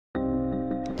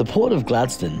The Port of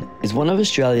Gladstone is one of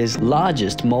Australia's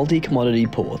largest multi-commodity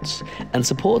ports and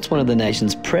supports one of the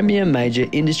nation's premier major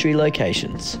industry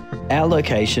locations. Our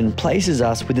location places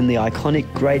us within the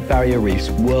iconic Great Barrier Reef's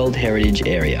World Heritage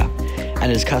Area,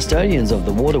 and as custodians of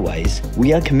the waterways,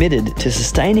 we are committed to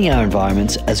sustaining our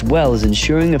environments as well as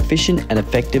ensuring efficient and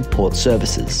effective port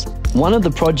services. One of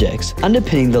the projects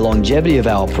underpinning the longevity of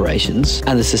our operations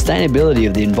and the sustainability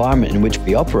of the environment in which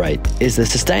we operate is the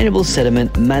Sustainable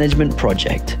Sediment Management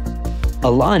Project.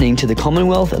 Aligning to the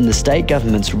Commonwealth and the state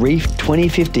government's Reef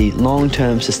 2050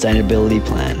 long-term sustainability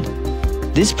plan.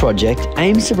 This project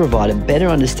aims to provide a better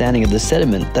understanding of the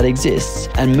sediment that exists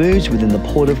and moves within the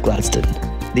Port of Gladstone.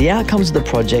 The outcomes of the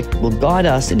project will guide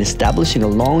us in establishing a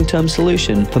long-term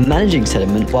solution for managing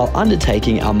sediment while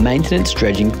undertaking our maintenance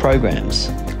dredging programs.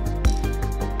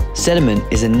 Sediment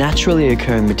is a naturally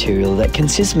occurring material that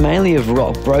consists mainly of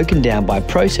rock broken down by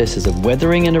processes of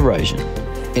weathering and erosion.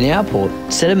 In our port,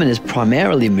 sediment is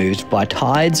primarily moved by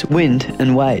tides, wind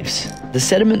and waves. The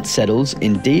sediment settles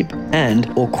in deep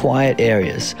and/or quiet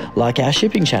areas, like our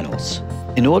shipping channels.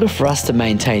 In order for us to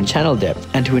maintain channel depth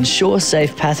and to ensure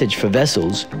safe passage for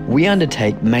vessels, we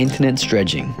undertake maintenance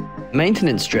dredging.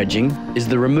 Maintenance dredging is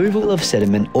the removal of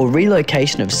sediment or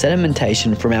relocation of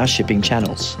sedimentation from our shipping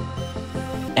channels.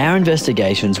 Our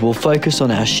investigations will focus on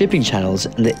our shipping channels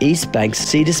and the East Banks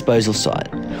Sea Disposal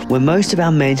Site, where most of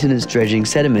our maintenance dredging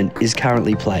sediment is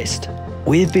currently placed.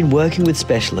 We have been working with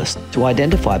specialists to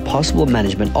identify possible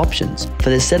management options for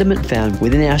the sediment found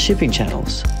within our shipping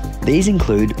channels. These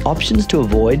include options to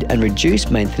avoid and reduce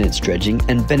maintenance dredging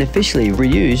and beneficially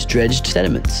reuse dredged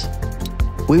sediments.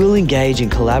 We will engage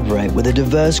and collaborate with a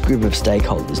diverse group of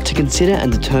stakeholders to consider and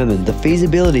determine the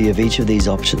feasibility of each of these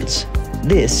options.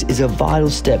 This is a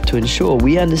vital step to ensure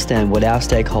we understand what our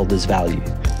stakeholders value,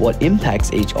 what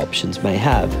impacts each options may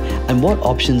have, and what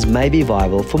options may be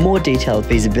viable for more detailed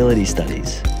feasibility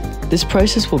studies. This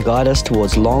process will guide us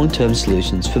towards long-term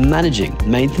solutions for managing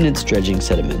maintenance dredging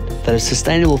sediment that is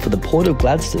sustainable for the Port of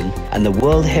Gladstone and the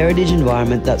World Heritage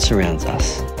environment that surrounds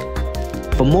us.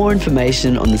 For more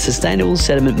information on the Sustainable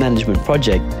Sediment Management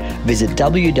Project, visit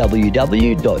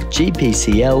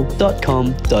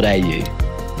www.gpcl.com.au.